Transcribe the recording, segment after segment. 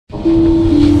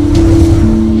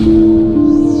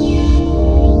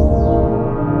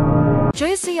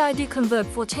JCID Convert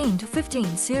 14 to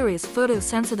 15 series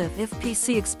Photosensitive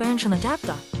FPC expansion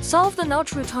adapter. Solve the no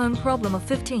true tone problem of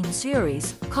 15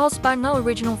 series caused by no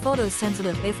original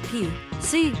photosensitive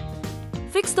FPC.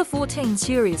 Fix the 14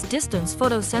 series distance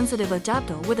photosensitive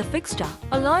adapter with a fixture.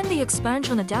 Align the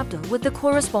expansion adapter with the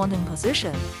corresponding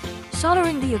position.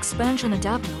 Soldering the expansion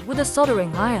adapter with a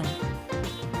soldering iron.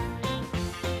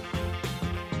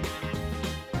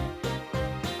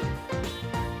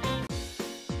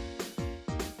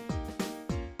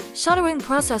 Soldering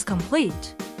process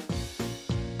complete.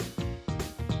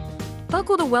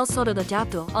 Buckle the well-soldered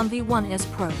adapter on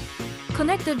V1S Pro.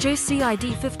 Connect the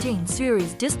JCID 15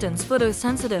 series distance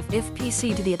photosensitive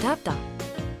FPC to the adapter.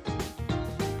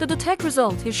 The detect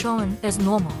result is shown as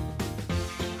normal.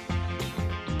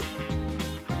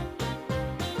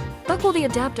 Buckle the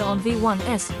adapter on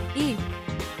V1S.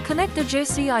 Connect the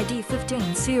JCID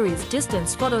 15 series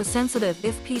distance photosensitive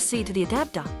FPC to the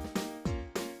adapter.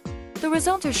 The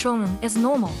result is shown as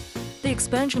normal. The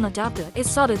expansion adapter is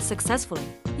soldered successfully.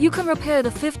 You can repair the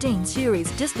 15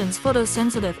 series distance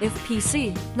photosensitive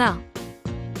FPC now.